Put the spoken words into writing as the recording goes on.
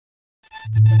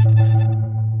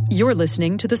You're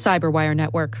listening to the Cyberwire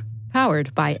Network,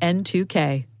 powered by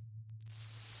N2K.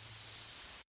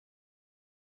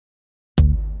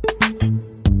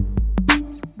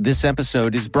 This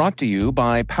episode is brought to you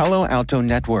by Palo Alto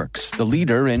Networks, the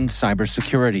leader in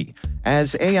cybersecurity.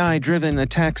 As AI-driven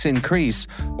attacks increase,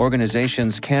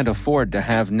 organizations can't afford to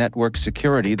have network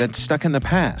security that's stuck in the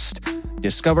past.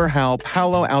 Discover how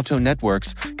Palo Alto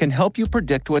Networks can help you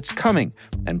predict what's coming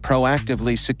and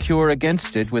proactively secure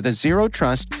against it with a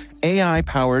zero-trust,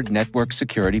 AI-powered network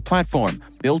security platform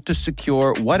built to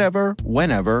secure whatever,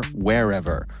 whenever,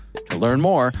 wherever. To learn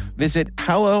more, visit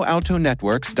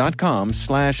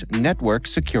paloaltonetworks.com/network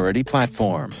security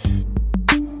platform.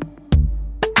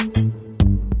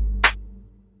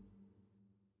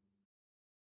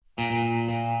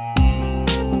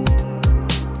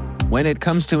 When it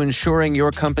comes to ensuring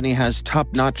your company has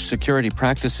top-notch security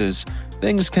practices,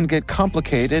 things can get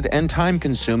complicated and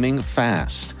time-consuming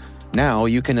fast. Now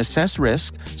you can assess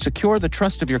risk, secure the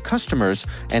trust of your customers,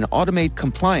 and automate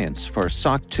compliance for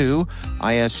SOC 2,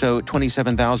 ISO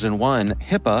 27001,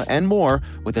 HIPAA, and more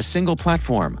with a single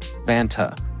platform,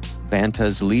 Vanta.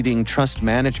 Vanta's leading trust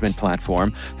management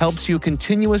platform helps you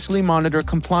continuously monitor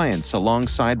compliance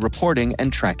alongside reporting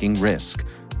and tracking risk.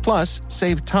 Plus,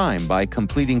 save time by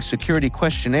completing security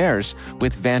questionnaires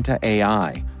with Vanta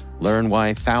AI. Learn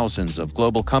why thousands of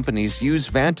global companies use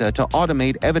Vanta to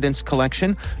automate evidence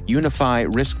collection, unify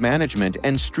risk management,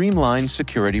 and streamline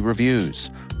security reviews.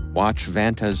 Watch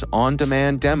Vanta's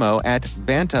on-demand demo at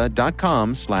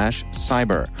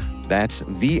vanta.com/cyber. That's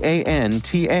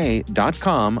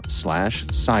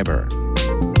VANTA.com/cyber.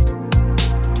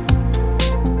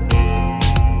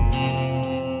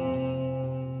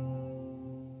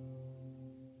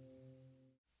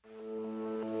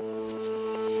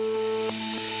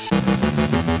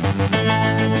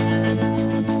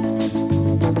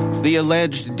 The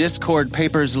alleged Discord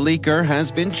papers leaker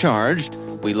has been charged.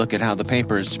 We look at how the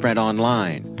papers spread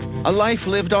online. A life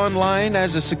lived online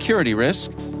as a security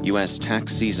risk. U.S.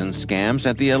 tax season scams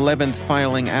at the 11th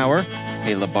filing hour.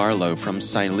 Ayla Barlow from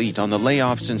Silete on the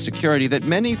layoffs in security that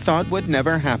many thought would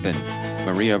never happen.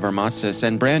 Maria Vermasis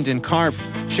and Brandon Karpf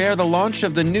share the launch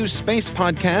of the new space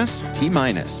podcast, T-.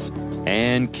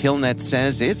 And KillNet's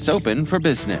says it's open for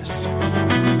business.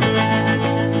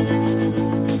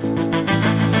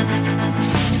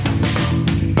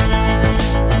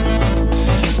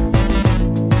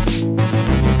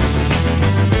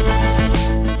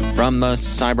 From the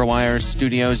Cyberwire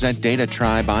studios at Data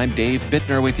Tribe, I'm Dave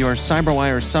Bittner with your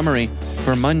Cyberwire summary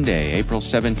for Monday, April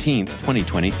 17th,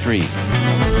 2023.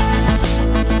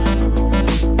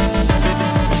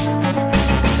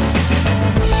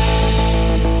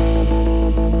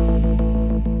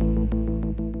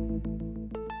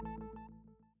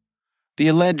 The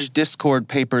alleged Discord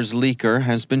papers leaker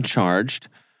has been charged.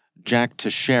 Jack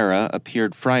Teixeira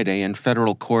appeared Friday in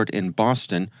federal court in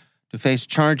Boston to face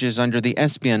charges under the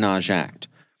Espionage Act.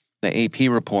 The AP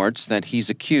reports that he's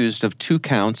accused of 2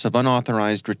 counts of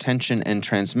unauthorized retention and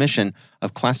transmission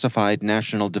of classified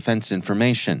national defense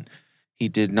information. He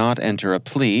did not enter a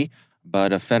plea,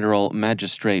 but a federal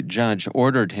magistrate judge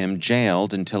ordered him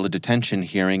jailed until a detention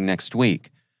hearing next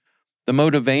week. The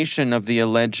motivation of the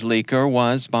alleged leaker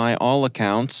was, by all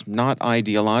accounts, not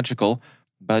ideological,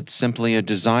 but simply a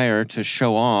desire to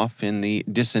show off in the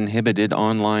disinhibited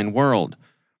online world.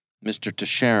 Mr.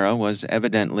 Teixeira was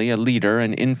evidently a leader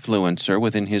and influencer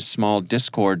within his small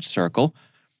Discord circle,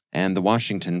 and the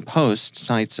Washington Post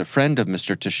cites a friend of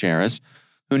Mr. Teixeira's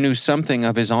who knew something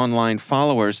of his online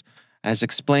followers as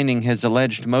explaining his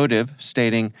alleged motive,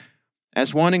 stating,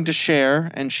 "as wanting to share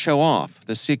and show off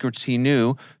the secrets he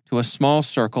knew to a small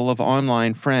circle of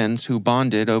online friends who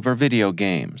bonded over video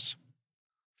games."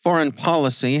 Foreign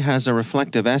Policy has a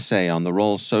reflective essay on the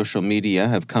role social media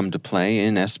have come to play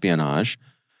in espionage.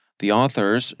 The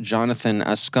authors, Jonathan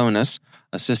Asconas,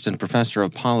 assistant professor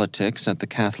of politics at the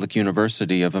Catholic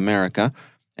University of America,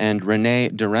 and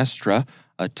Renee DeRestra,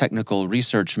 a technical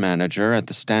research manager at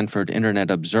the Stanford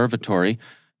Internet Observatory,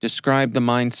 describe the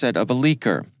mindset of a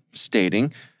leaker,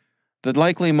 stating, "The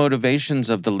likely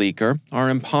motivations of the leaker are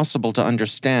impossible to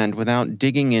understand without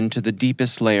digging into the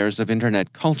deepest layers of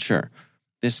Internet culture.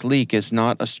 This leak is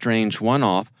not a strange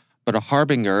one-off, but a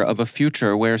harbinger of a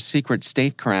future where secret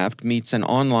statecraft meets an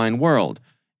online world,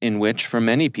 in which, for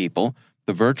many people,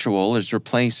 the virtual is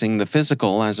replacing the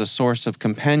physical as a source of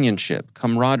companionship,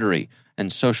 camaraderie,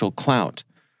 and social clout.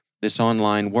 This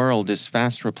online world is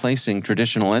fast replacing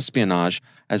traditional espionage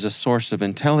as a source of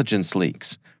intelligence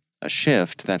leaks, a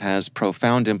shift that has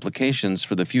profound implications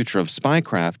for the future of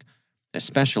spycraft,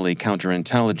 especially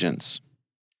counterintelligence."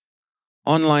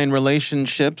 Online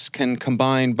relationships can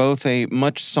combine both a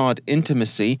much-sought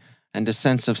intimacy and a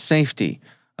sense of safety,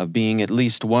 of being at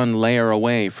least one layer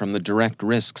away from the direct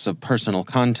risks of personal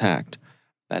contact.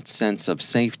 That sense of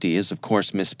safety is, of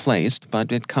course, misplaced,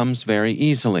 but it comes very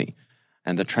easily,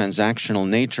 and the transactional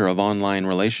nature of online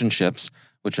relationships,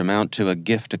 which amount to a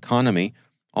gift economy,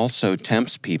 also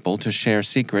tempts people to share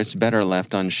secrets better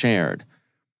left unshared.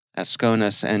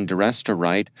 Asconas and DeResta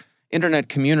write, Internet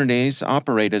communities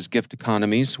operate as gift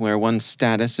economies where one's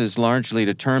status is largely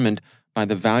determined by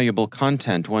the valuable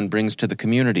content one brings to the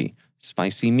community,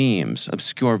 spicy memes,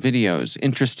 obscure videos,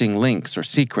 interesting links, or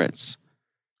secrets.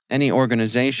 Any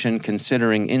organization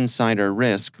considering insider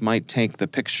risk might take the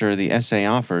picture the essay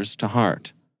offers to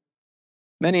heart.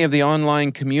 Many of the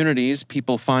online communities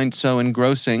people find so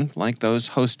engrossing, like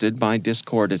those hosted by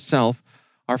Discord itself,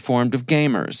 are formed of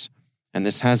gamers, and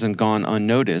this hasn't gone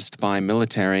unnoticed by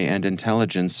military and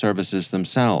intelligence services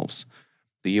themselves.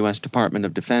 The U.S. Department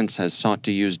of Defense has sought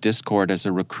to use Discord as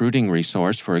a recruiting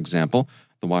resource, for example,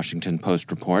 the Washington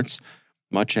Post reports,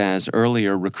 much as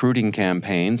earlier recruiting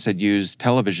campaigns had used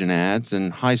television ads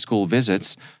and high school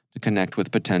visits to connect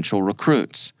with potential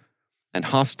recruits. And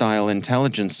hostile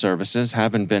intelligence services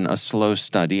haven't been a slow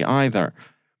study either.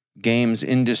 Games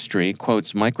Industry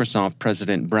quotes Microsoft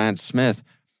President Brad Smith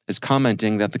is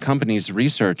commenting that the company's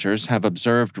researchers have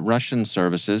observed Russian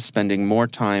services spending more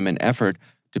time and effort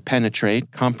to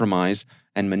penetrate, compromise,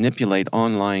 and manipulate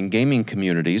online gaming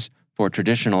communities for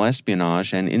traditional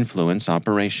espionage and influence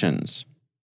operations.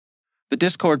 The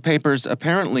Discord papers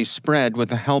apparently spread with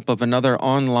the help of another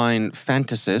online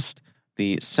fantasist,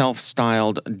 the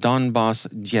self-styled Donbas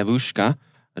Dievushka,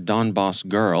 a Donbass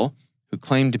girl, who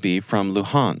claimed to be from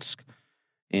Luhansk.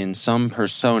 In some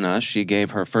persona, she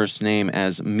gave her first name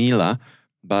as Mila,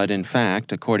 but in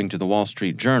fact, according to the Wall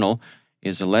Street Journal,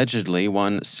 is allegedly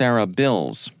one Sarah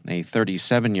Bills, a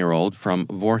 37-year-old from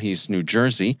Voorhees, New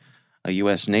Jersey, a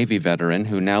U.S. Navy veteran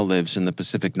who now lives in the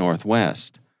Pacific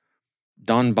Northwest.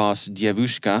 Donbas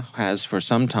Dievushka has for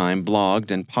some time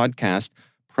blogged and podcast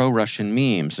pro-Russian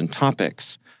memes and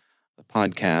topics. The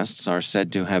podcasts are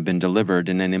said to have been delivered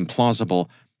in an implausible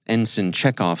Ensign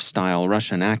Chekhov-style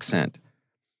Russian accent.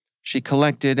 She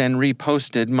collected and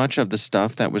reposted much of the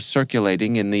stuff that was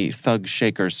circulating in the Thug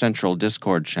Shaker Central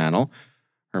Discord channel.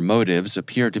 Her motives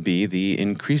appear to be the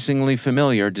increasingly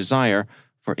familiar desire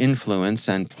for influence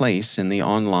and place in the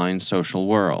online social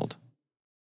world.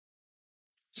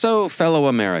 So, fellow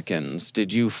Americans,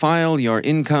 did you file your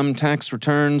income tax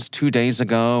returns 2 days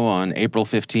ago on April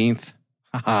 15th?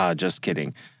 Haha, just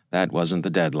kidding. That wasn't the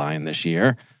deadline this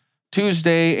year.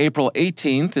 Tuesday, April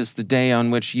 18th is the day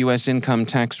on which U.S. income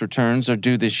tax returns are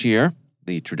due this year,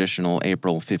 the traditional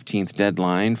April 15th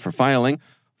deadline for filing,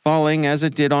 falling as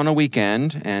it did on a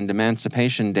weekend, and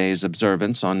Emancipation Day's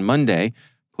observance on Monday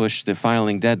pushed the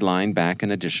filing deadline back an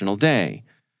additional day.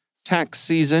 Tax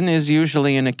season is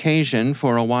usually an occasion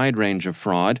for a wide range of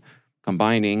fraud,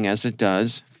 combining, as it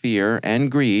does, fear and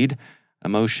greed,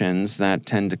 emotions that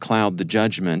tend to cloud the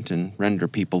judgment and render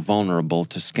people vulnerable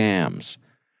to scams.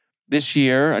 This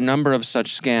year, a number of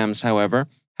such scams, however,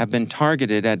 have been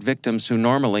targeted at victims who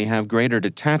normally have greater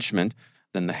detachment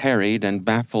than the harried and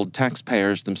baffled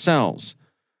taxpayers themselves.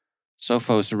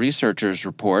 Sophos researchers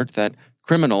report that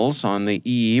criminals on the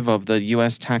eve of the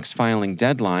U.S. tax filing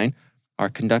deadline are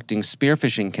conducting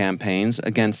spear-phishing campaigns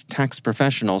against tax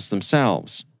professionals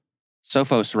themselves.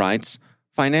 Sophos writes,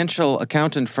 financial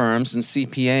accountant firms and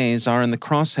CPAs are in the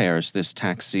crosshairs this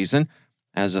tax season,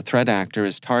 as a threat actor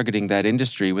is targeting that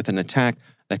industry with an attack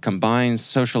that combines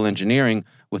social engineering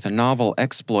with a novel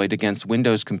exploit against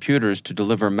Windows computers to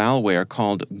deliver malware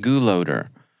called GULoader.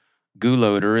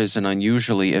 GULoader is an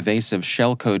unusually evasive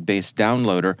shellcode-based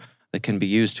downloader that can be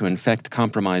used to infect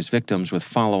compromised victims with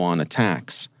follow-on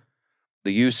attacks.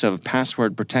 The use of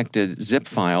password-protected zip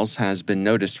files has been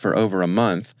noticed for over a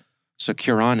month.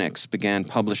 Securonics began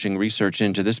publishing research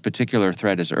into this particular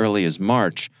threat as early as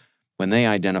March, when they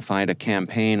identified a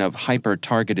campaign of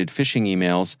hyper-targeted phishing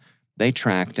emails they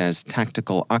tracked as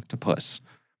Tactical Octopus.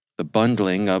 The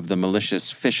bundling of the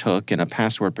malicious fishhook in a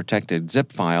password-protected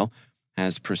zip file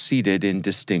has proceeded in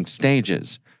distinct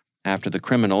stages. After the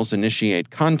criminals initiate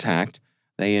contact,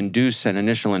 they induce an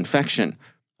initial infection,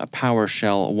 a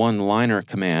PowerShell one-liner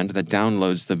command that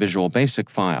downloads the Visual Basic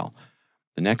file.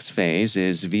 The next phase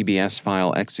is VBS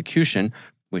file execution,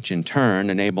 which in turn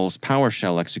enables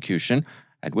PowerShell execution,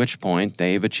 at which point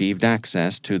they've achieved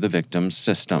access to the victim's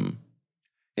system.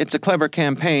 It's a clever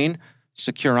campaign.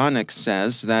 Securonics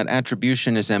says that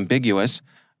attribution is ambiguous,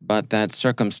 but that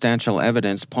circumstantial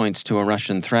evidence points to a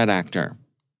Russian threat actor.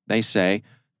 They say,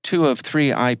 2 of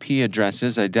 3 IP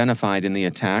addresses identified in the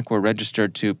attack were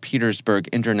registered to Petersburg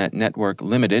Internet Network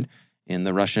Limited in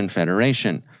the Russian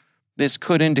Federation. This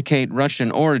could indicate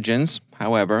Russian origins.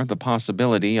 However, the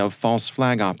possibility of false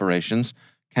flag operations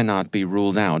cannot be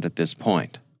ruled out at this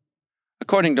point.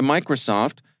 According to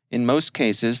Microsoft, in most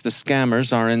cases, the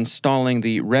scammers are installing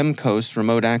the Remcos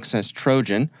remote access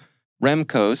Trojan.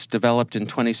 Remcos, developed in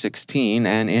 2016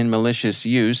 and in malicious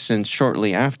use since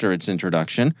shortly after its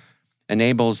introduction,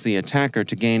 enables the attacker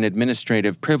to gain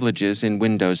administrative privileges in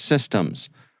Windows systems.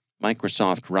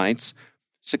 Microsoft writes,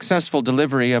 successful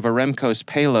delivery of a Remcos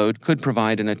payload could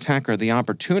provide an attacker the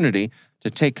opportunity to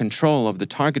take control of the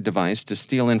target device to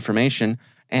steal information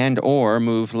and/or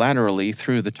move laterally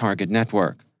through the target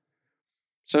network.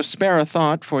 So spare a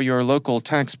thought for your local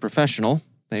tax professional.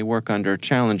 They work under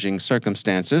challenging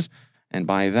circumstances, and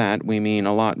by that we mean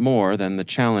a lot more than the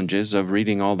challenges of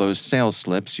reading all those sales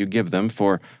slips you give them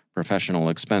for professional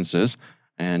expenses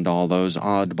and all those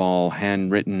oddball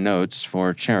handwritten notes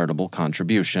for charitable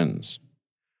contributions.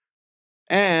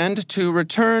 And to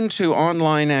return to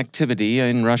online activity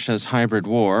in Russia's hybrid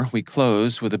war, we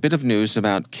close with a bit of news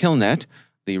about KillNet,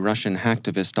 the Russian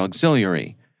hacktivist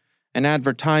auxiliary. An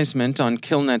advertisement on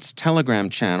KillNet's Telegram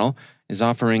channel is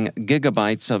offering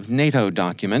gigabytes of NATO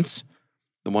documents.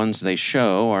 The ones they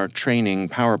show are training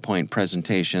PowerPoint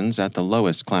presentations at the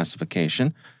lowest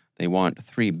classification. They want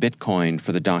 3 Bitcoin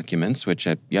for the documents, which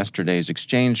at yesterday's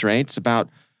exchange rate's about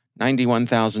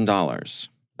 $91,000.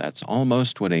 That's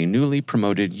almost what a newly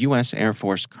promoted U.S. Air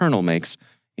Force colonel makes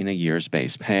in a year's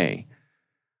base pay.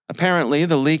 Apparently,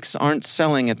 the leaks aren't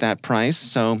selling at that price,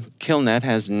 so KillNet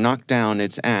has knocked down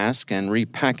its ask and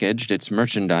repackaged its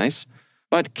merchandise.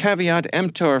 But caveat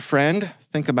emptor, friend,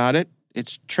 think about it,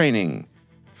 it's training,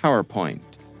 PowerPoint,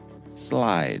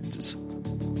 slides.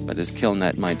 But as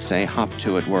KillNet might say, hop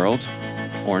to it, world,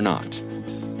 or not.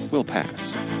 We'll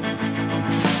pass.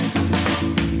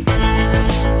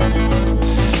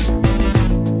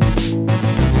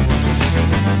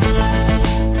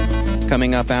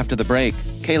 Coming up after the break,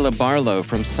 Kayla Barlow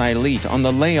from Silete on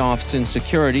the layoffs in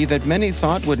security that many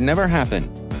thought would never happen.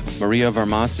 Maria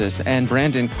Vermasis and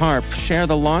Brandon Karp share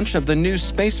the launch of the new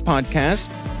space podcast,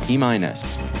 T-.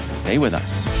 Stay with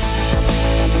us.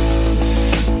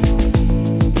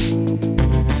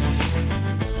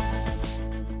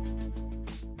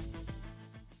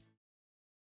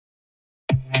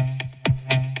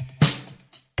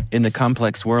 In the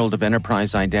complex world of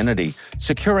enterprise identity,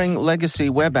 securing legacy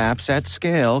web apps at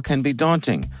scale can be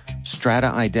daunting. Strata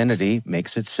Identity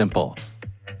makes it simple.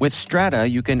 With Strata,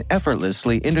 you can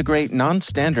effortlessly integrate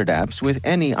non-standard apps with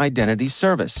any identity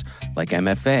service, like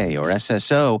MFA or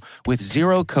SSO, with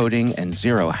zero coding and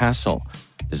zero hassle.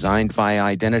 Designed by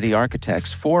identity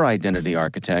architects for identity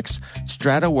architects,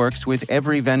 Strata works with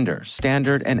every vendor,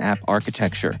 standard, and app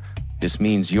architecture. This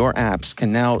means your apps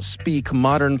can now speak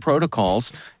modern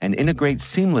protocols and integrate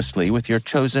seamlessly with your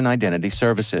chosen identity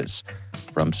services.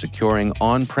 From securing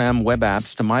on-prem web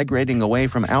apps to migrating away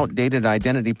from outdated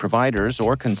identity providers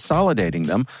or consolidating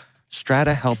them,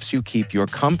 Strata helps you keep your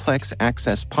complex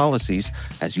access policies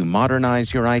as you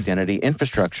modernize your identity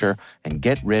infrastructure and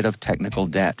get rid of technical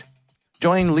debt.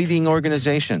 Join leading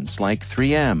organizations like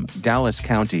 3M, Dallas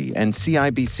County, and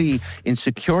CIBC in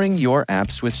securing your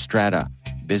apps with Strata.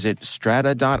 Visit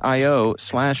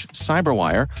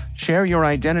strata.io/cyberwire, share your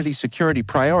identity security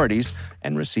priorities,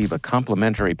 and receive a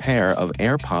complimentary pair of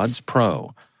AirPods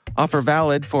Pro. Offer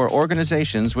valid for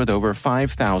organizations with over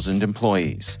 5,000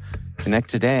 employees. Connect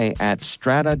today at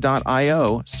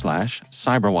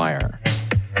strata.io/cyberwire.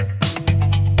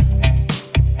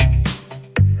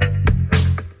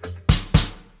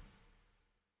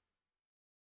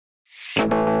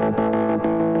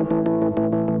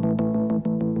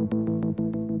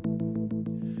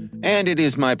 And it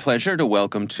is my pleasure to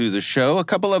welcome to the show a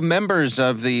couple of members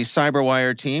of the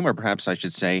CyberWire team, or perhaps I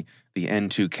should say the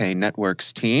N2K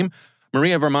Networks team.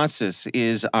 Maria Vermasis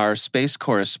is our space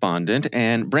correspondent,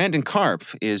 and Brandon Karp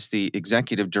is the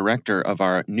executive director of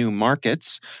our new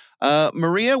markets.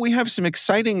 Maria, we have some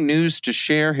exciting news to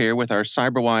share here with our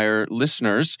CyberWire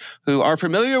listeners who are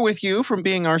familiar with you from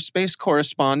being our space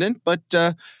correspondent, but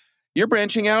you're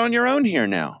branching out on your own here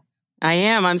now. I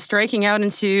am. I'm striking out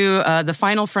into the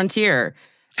final frontier.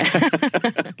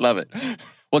 Love it.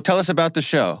 Well, tell us about the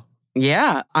show.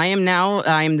 Yeah, I'm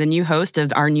the new host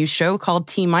of our new show called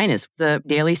T-, the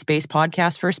daily space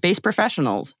podcast for space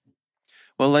professionals.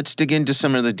 Well, let's dig into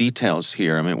some of the details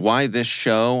here. I mean, why this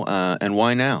show and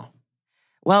why now?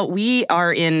 Well, we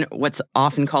are in what's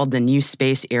often called the new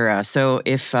space era. So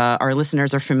if our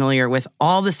listeners are familiar with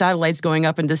all the satellites going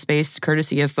up into space,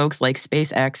 courtesy of folks like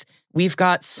SpaceX, We've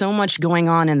got so much going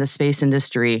on in the space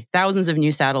industry, thousands of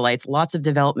new satellites, lots of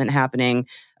development happening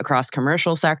across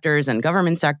commercial sectors and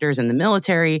government sectors and the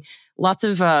military, lots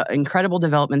of incredible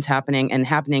developments happening and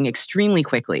happening extremely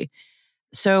quickly.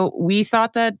 So we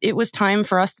thought that it was time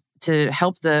for us to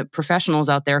help the professionals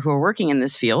out there who are working in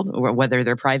this field, whether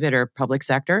they're private or public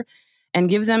sector, and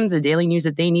give them the daily news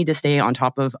that they need to stay on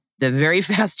top of the very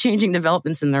fast changing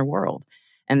developments in their world.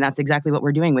 And that's exactly what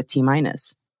we're doing with T-.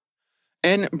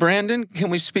 And Brandon, can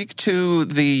we speak to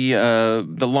the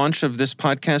launch of this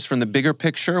podcast from the bigger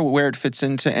picture, where it fits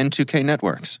into N2K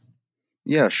Networks?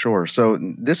 Yeah, sure. So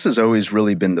this has always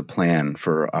really been the plan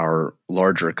for our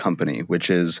larger company,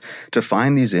 which is to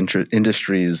find these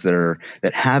industries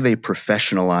that have a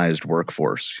professionalized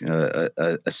workforce,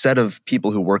 a set of people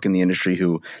who work in the industry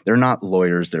who they're not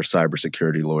lawyers, they're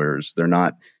cybersecurity lawyers, they're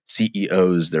not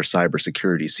CEOs, they're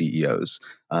cybersecurity CEOs,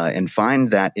 and find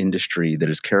that industry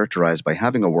that is characterized by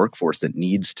having a workforce that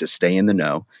needs to stay in the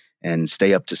know and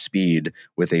stay up to speed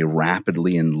with a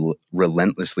rapidly and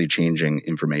relentlessly changing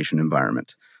information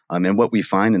environment. And what we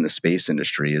find in the space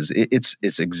industry is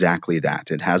it's exactly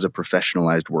that. It has a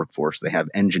professionalized workforce. They have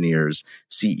engineers,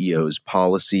 CEOs,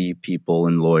 policy people,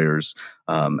 and lawyers,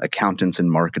 accountants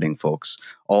and marketing folks,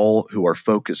 all who are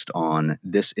focused on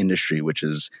this industry, which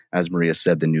is, as Maria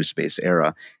said, the new space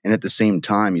era. And at the same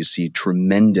time, you see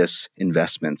tremendous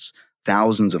investments,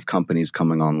 thousands of companies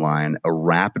coming online, a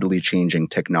rapidly changing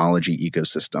technology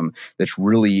ecosystem that's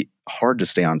really hard to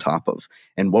stay on top of.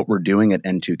 And what we're doing at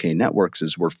N2K Networks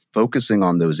is we're focusing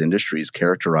on those industries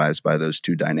characterized by those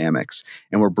two dynamics.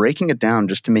 And we're breaking it down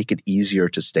just to make it easier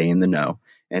to stay in the know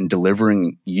and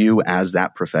delivering you as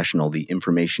that professional the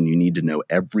information you need to know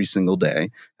every single day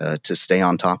to stay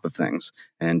on top of things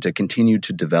and to continue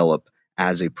to develop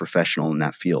as a professional in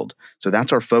that field. So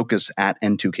that's our focus at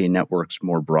N2K Networks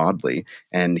more broadly.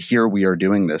 And here we are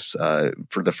doing this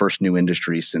for the first new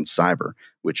industry since cyber,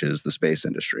 which is the space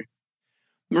industry.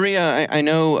 Maria, I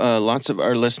know lots of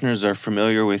our listeners are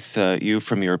familiar with you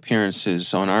from your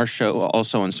appearances on our show,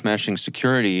 also on Smashing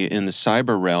Security in the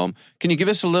cyber realm. Can you give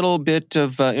us a little bit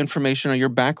of information on your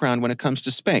background when it comes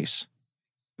to space?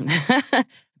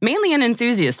 Mainly an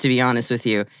enthusiast, to be honest with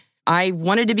you. I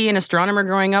wanted to be an astronomer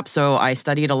growing up, so I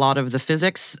studied a lot of the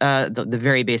physics, the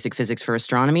very basic physics for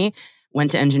astronomy.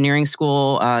 Went to engineering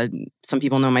school. Some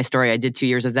people know my story. I did 2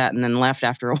 years of that and then left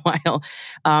after a while.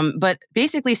 But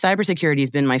basically, cybersecurity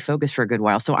has been my focus for a good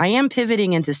while. So I am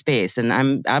pivoting into space, and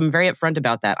I'm very upfront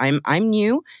about that. I'm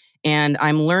new, and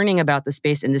I'm learning about the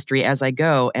space industry as I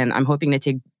go, and I'm hoping to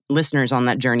take listeners on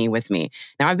that journey with me.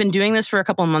 Now, I've been doing this for a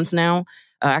couple of months now.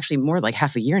 Actually, more like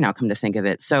half a year now, come to think of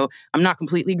it. So I'm not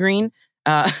completely green,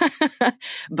 but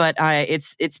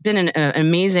it's been an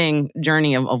amazing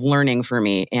journey of learning for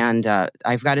me. And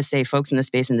I've got to say, folks in the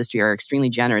space industry are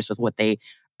extremely generous with what they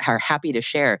are happy to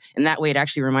share. And that way, it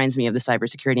actually reminds me of the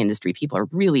cybersecurity industry. People are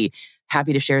really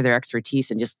happy to share their expertise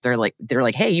and just they're like,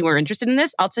 hey, you were interested in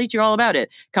this? I'll teach you all about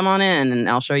it. Come on in, and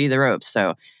I'll show you the ropes.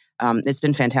 So. It's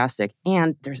been fantastic.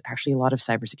 And there's actually a lot of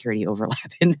cybersecurity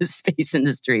overlap in the space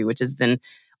industry, which has been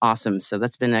awesome. So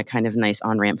that's been a kind of nice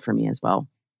on-ramp for me as well.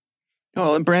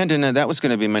 Well, and Brandon, that was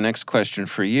going to be my next question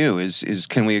for you is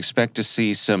can we expect to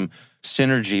see some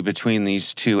synergy between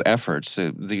these two efforts?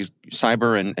 The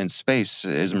cyber and space,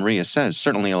 as Maria says,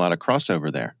 certainly a lot of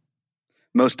crossover there.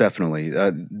 Most definitely.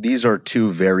 These are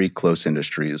two very close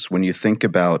industries. When you think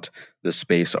about the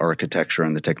space architecture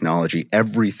and the technology,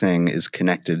 everything is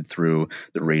connected through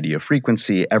the radio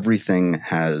frequency. Everything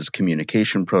has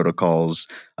communication protocols.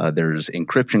 There's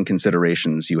encryption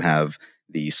considerations. You have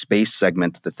the space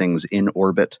segment, the things in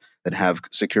orbit that have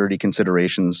security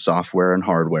considerations, software and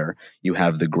hardware. You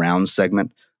have the ground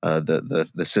segment,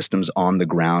 the systems on the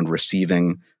ground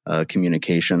receiving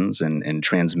communications and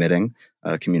transmitting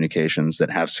communications that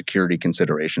have security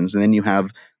considerations. And then you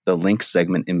have the link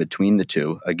segment in between the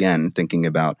two, again, thinking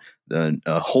about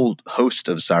a whole host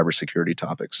of cybersecurity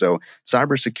topics. So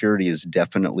cybersecurity is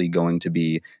definitely going to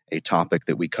be a topic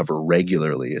that we cover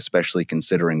regularly, especially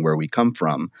considering where we come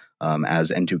from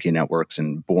as N2K Networks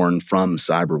and born from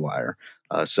CyberWire.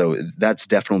 So that's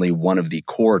definitely one of the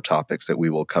core topics that we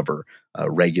will cover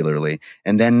regularly.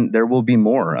 And then there will be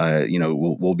more.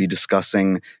 We'll be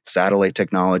discussing satellite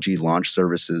technology, launch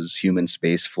services, human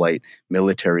space flight,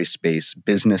 military space,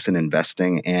 business and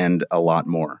investing, and a lot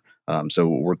more. So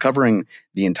we're covering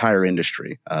the entire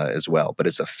industry as well, but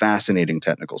it's a fascinating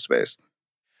technical space.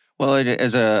 Well,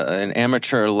 as an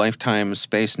amateur lifetime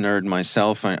space nerd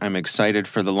myself, I'm excited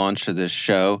for the launch of this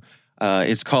show.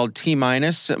 It's called T-.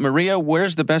 Maria,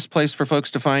 where's the best place for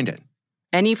folks to find it?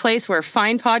 Any place where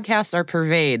fine podcasts are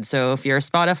purveyed. So if you're a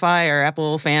Spotify or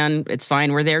Apple fan, it's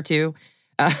fine. We're there too.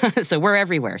 So we're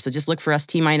everywhere. So just look for us,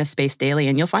 T- Space Daily,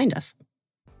 and you'll find us.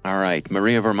 All right.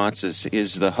 Maria Vermatzis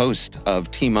is the host of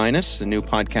T-, the new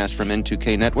podcast from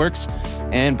N2K Networks,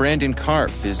 and Brandon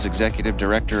Karpf is executive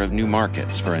director of new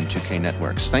markets for N2K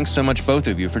Networks. Thanks so much, both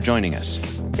of you, for joining us.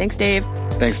 Thanks, Dave.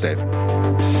 Thanks, Dave.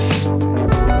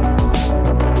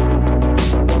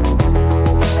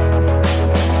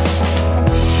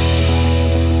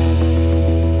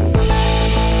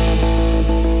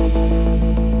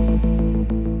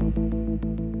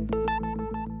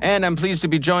 And I'm pleased to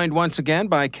be joined once again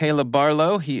by Caleb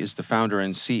Barlow. He is the founder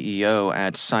and CEO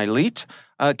at Silete.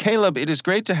 Caleb, it is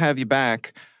great to have you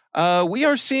back. We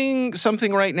are seeing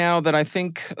something right now that I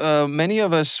think many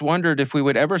of us wondered if we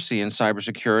would ever see in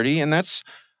cybersecurity, and that's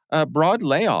broad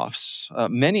layoffs.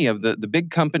 Many of the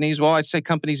big companies, well, I'd say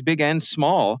companies big and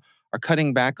small, are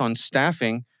cutting back on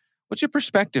staffing. What's your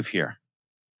perspective here?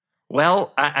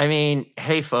 Well, I mean,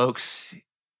 hey, folks,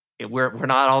 we're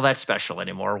not all that special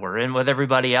anymore. We're in with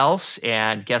everybody else.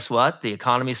 And guess what? The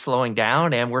economy is slowing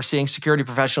down, and we're seeing security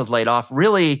professionals laid off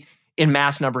really in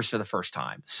mass numbers for the first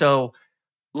time. So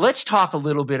let's talk a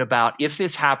little bit about if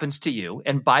this happens to you.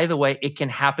 And by the way, it can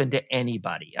happen to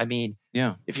anybody. I mean,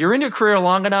 if you're in your career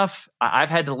long enough, I've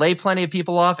had to lay plenty of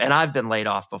people off, and I've been laid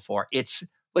off before.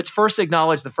 Let's first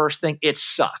acknowledge the first thing. It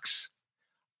sucks.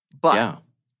 But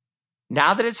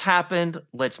now that it's happened,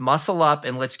 let's muscle up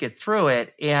and let's get through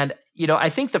it. And, I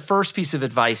think the first piece of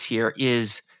advice here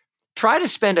is try to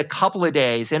spend a couple of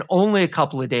days, and only a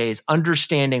couple of days,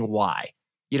 understanding why.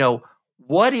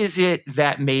 What is it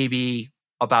that maybe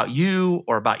about you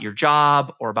or about your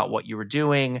job or about what you were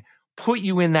doing put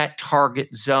you in that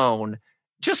target zone,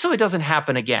 just so it doesn't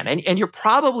happen again. And you're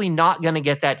probably not going to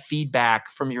get that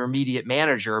feedback from your immediate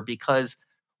manager because,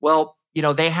 well,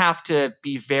 they have to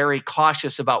be very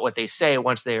cautious about what they say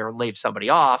once they lay somebody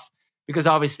off, because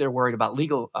obviously they're worried about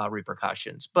legal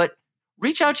repercussions. But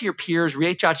reach out to your peers,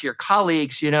 reach out to your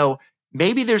colleagues.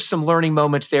 Maybe there's some learning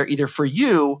moments there, either for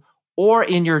you or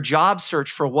in your job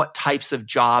search for what types of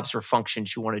jobs or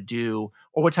functions you want to do,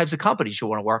 or what types of companies you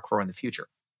want to work for in the future.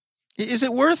 Is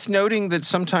it worth noting that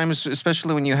sometimes,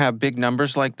 especially when you have big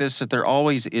numbers like this, that there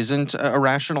always isn't a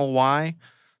rational why?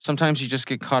 Sometimes you just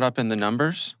get caught up in the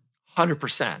numbers?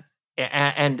 100%.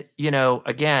 And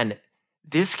again,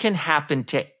 this can happen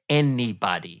to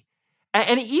anybody.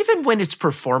 And even when it's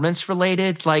performance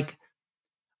related, like,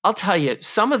 I'll tell you,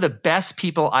 some of the best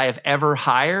people I have ever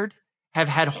hired have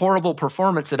had horrible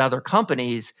performance at other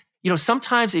companies.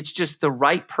 Sometimes it's just the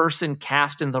right person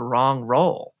cast in the wrong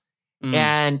role.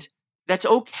 And that's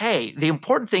okay. The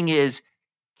important thing is,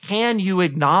 can you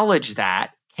acknowledge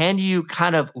that? Can you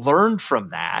kind of learn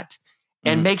from that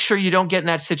and make sure you don't get in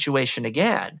that situation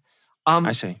again?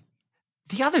 I see.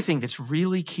 The other thing that's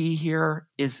really key here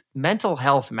is mental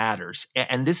health matters.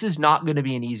 And this is not going to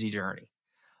be an easy journey.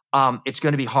 It's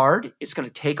going to be hard. It's going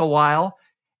to take a while.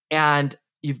 And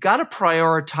you've got to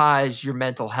prioritize your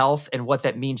mental health and what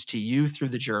that means to you through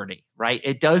the journey, right?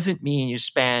 It doesn't mean you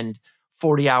spend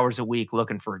 40 hours a week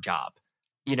looking for a job.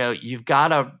 You've got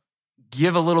to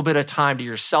give a little bit of time to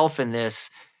yourself in this,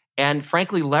 and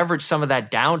frankly, leverage some of that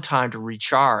downtime to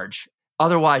recharge.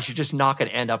 Otherwise, you're just not going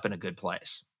to end up in a good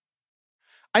place.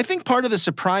 I think part of the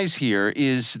surprise here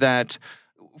is that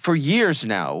for years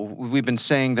now, we've been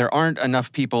saying there aren't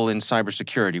enough people in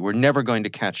cybersecurity. We're never going to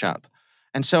catch up.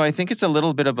 And so I think it's a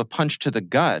little bit of a punch to the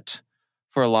gut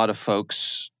for a lot of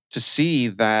folks to see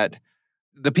that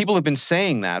the people have been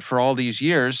saying that for all these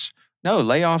years. No,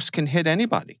 layoffs can hit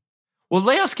anybody. Well,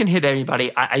 layoffs can hit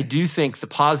anybody. I do think the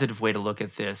positive way to look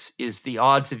at this is the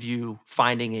odds of you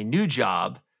finding a new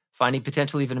job, finding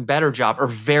potentially even a better job, are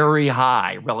very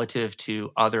high relative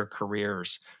to other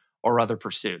careers or other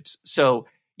pursuits. So,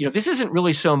 this isn't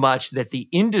really so much that the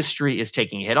industry is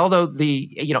taking a hit, although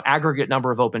the aggregate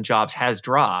number of open jobs has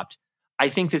dropped. I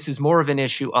think this is more of an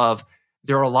issue of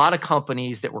there are a lot of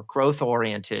companies that were growth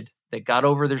oriented that got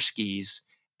over their skis.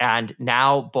 And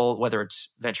now, both, whether it's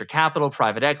venture capital,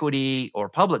 private equity, or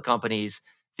public companies,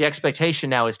 the expectation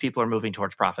now is people are moving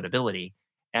towards profitability.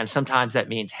 And sometimes that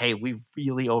means, hey, we've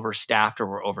really overstaffed or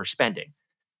we're overspending.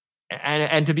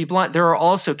 And to be blunt, there are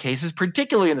also cases,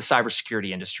 particularly in the cybersecurity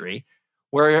industry,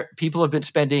 where people have been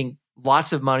spending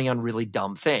lots of money on really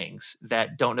dumb things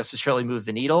that don't necessarily move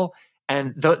the needle.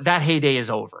 And that heyday is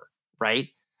over, right?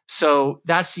 So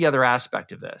that's the other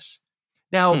aspect of this.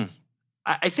 Now,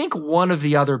 I think one of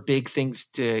the other big things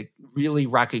to really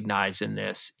recognize in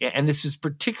this, and this is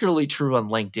particularly true on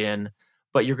LinkedIn,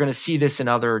 but you're going to see this in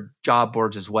other job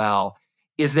boards as well,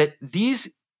 is that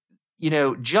these,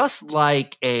 just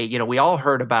like we all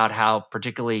heard about how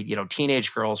particularly,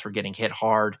 teenage girls were getting hit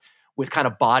hard with kind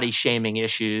of body shaming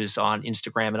issues on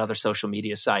Instagram and other social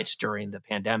media sites during the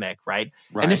pandemic, right?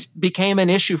 And this became an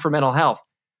issue for mental health.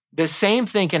 The same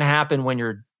thing can happen when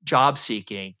you're job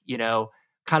seeking,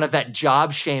 kind of that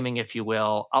job shaming, if you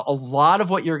will. A lot of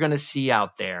what you're going to see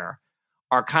out there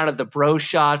are kind of the bro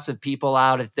shots of people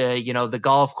out at the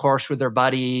golf course with their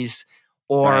buddies,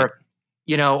 or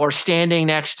or standing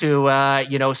next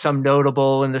to some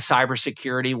notable in the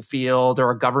cybersecurity field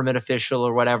or a government official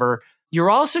or whatever. You're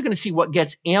also going to see what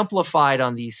gets amplified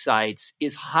on these sites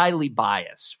is highly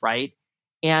biased, right?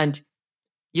 And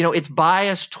it's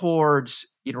biased towards,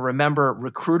 remember,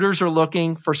 recruiters are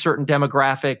looking for certain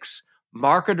demographics,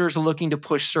 marketers are looking to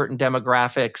push certain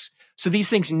demographics. So these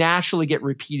things naturally get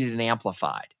repeated and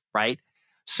amplified, right?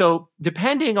 So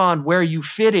depending on where you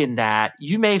fit in that,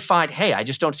 you may find, hey, I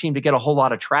just don't seem to get a whole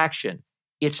lot of traction.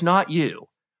 It's not you.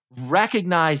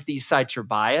 Recognize these sites are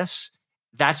biased.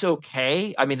 That's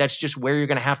okay. I mean, that's just where you're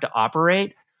going to have to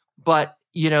operate. But,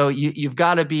 you've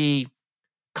got to be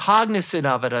cognizant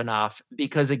of it enough,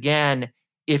 because again,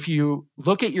 if you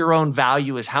look at your own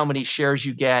value as how many shares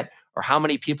you get or how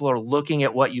many people are looking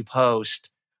at what you post,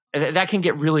 that can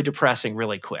get really depressing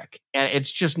really quick. And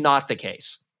it's just not the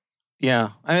case. Yeah.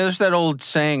 I mean, there's that old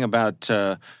saying about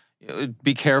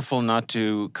be careful not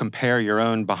to compare your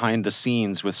own behind the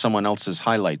scenes with someone else's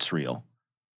highlights reel.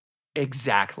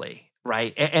 Exactly.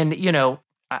 Right. And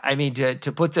I mean,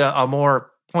 to put a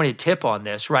more pointed tip on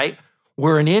this, right?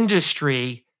 We're an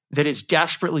industry that is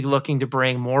desperately looking to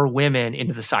bring more women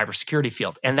into the cybersecurity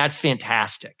field. And that's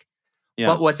fantastic. Yeah.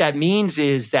 But what that means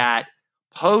is that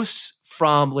posts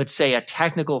from, let's say, a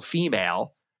technical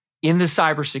female in the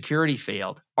cybersecurity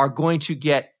field are going to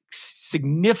get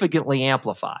significantly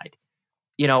amplified.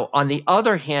 On the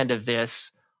other hand of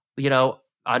this,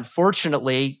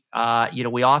 unfortunately,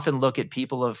 we often look at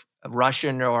people of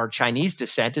Russian or Chinese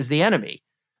descent as the enemy.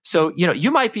 So,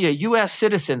 you might be a U.S.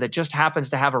 citizen that just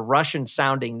happens to have a Russian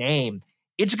sounding name.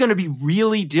 It's going to be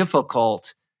really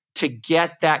difficult to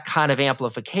get that kind of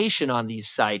amplification on these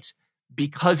sites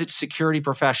because it's security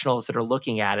professionals that are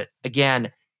looking at it.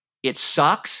 Again, it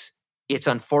sucks. It's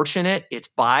unfortunate. It's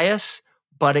bias,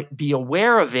 but be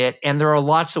aware of it. And there are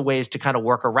lots of ways to kind of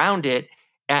work around it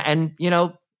and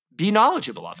be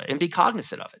knowledgeable of it and be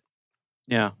cognizant of it.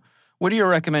 Yeah. What are your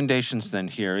recommendations then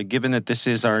here, given that this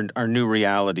is our new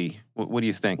reality? What do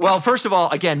you think? Well, first of all,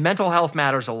 again, mental health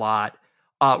matters a lot.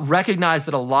 Recognize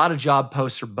that a lot of job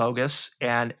posts are bogus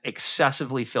and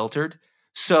excessively filtered.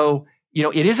 So,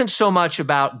 it isn't so much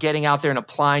about getting out there and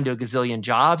applying to a gazillion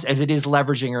jobs as it is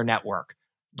leveraging your network.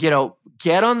 Get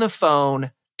on the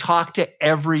phone, talk to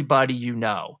everybody you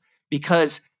know,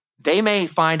 because they may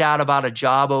find out about a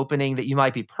job opening that you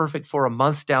might be perfect for a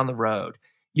month down the road.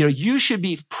 You should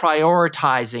be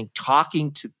prioritizing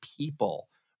talking to people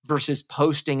versus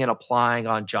posting and applying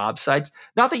on job sites.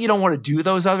 Not that you don't want to do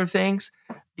those other things.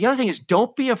 The other thing is,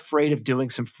 don't be afraid of doing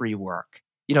some free work.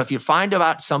 If you find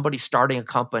about somebody starting a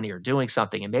company or doing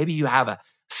something, and maybe you have a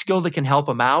skill that can help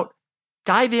them out,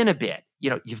 dive in a bit.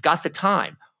 You've got the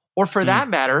time. Or for that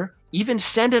matter, even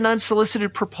send an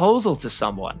unsolicited proposal to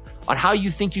someone on how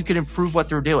you think you could improve what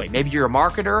they're doing. Maybe you're a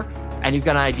marketer and you've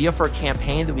got an idea for a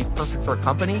campaign that would be perfect for a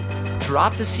company.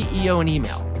 Drop the CEO an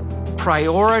email.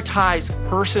 Prioritize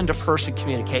person-to-person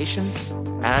communications,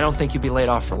 and I don't think you'll be laid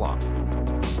off for long.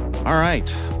 All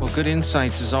right. Well, good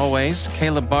insights as always.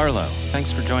 Caleb Barlow,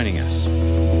 thanks for joining us.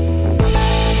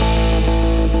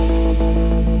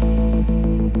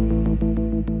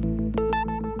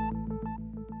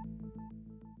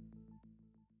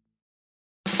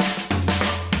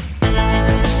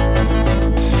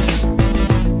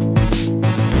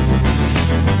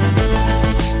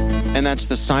 And that's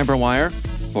the Cyberwire.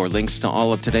 For links to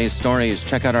all of today's stories,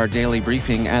 check out our daily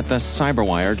briefing at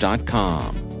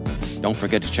thecyberwire.com. Don't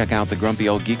forget to check out the Grumpy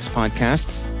Old Geeks podcast,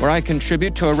 where I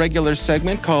contribute to a regular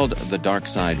segment called The Dark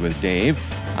Side with Dave.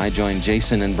 I join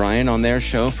Jason and Brian on their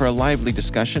show for a lively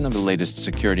discussion of the latest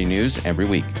security news every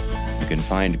week. You can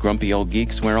find Grumpy Old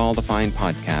Geeks where all the fine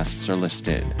podcasts are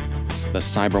listed. The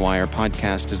Cyberwire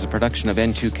podcast is a production of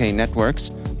N2K Networks,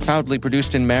 proudly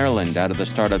produced in Maryland out of the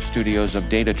startup studios of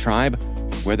Data Tribe,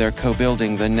 where they're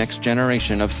co-building the next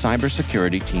generation of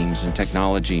cybersecurity teams and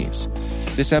technologies.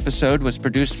 This episode was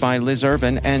produced by Liz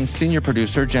Urban and senior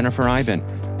producer Jennifer Iben.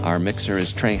 Our mixer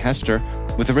is Trey Hester,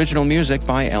 with original music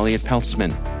by Elliot Peltzman.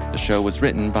 The show was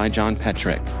written by John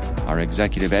Petrick. Our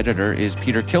executive editor is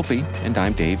Peter Kilpie, and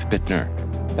I'm Dave Bittner.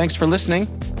 Thanks for listening.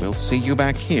 We'll see you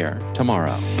back here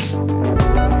tomorrow.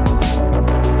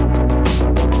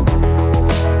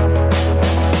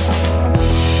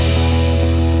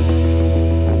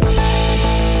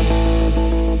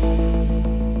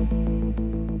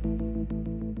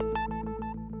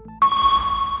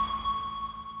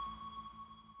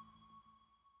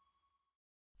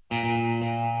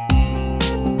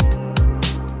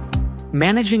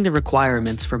 Managing the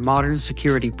requirements for modern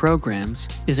security programs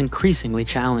is increasingly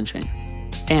challenging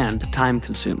and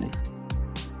time-consuming.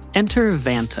 Enter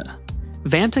Vanta.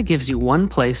 Vanta gives you one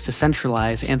place to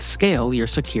centralize and scale your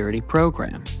security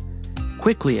program.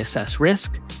 Quickly assess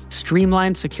risk,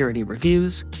 streamline security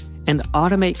reviews, and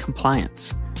automate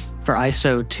compliance for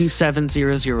ISO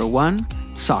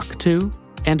 27001, SOC 2,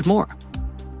 and more.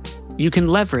 You can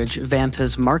leverage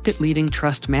Vanta's market-leading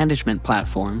trust management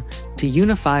platform to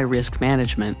unify risk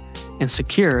management and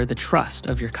secure the trust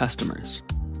of your customers.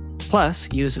 Plus,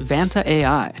 use Vanta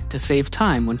AI to save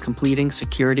time when completing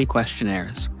security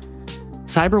questionnaires.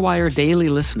 CyberWire Daily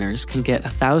listeners can get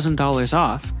 $1,000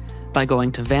 off by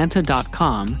going to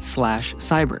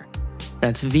vanta.com/cyber.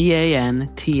 That's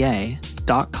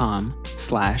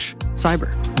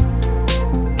VANTA.com/cyber.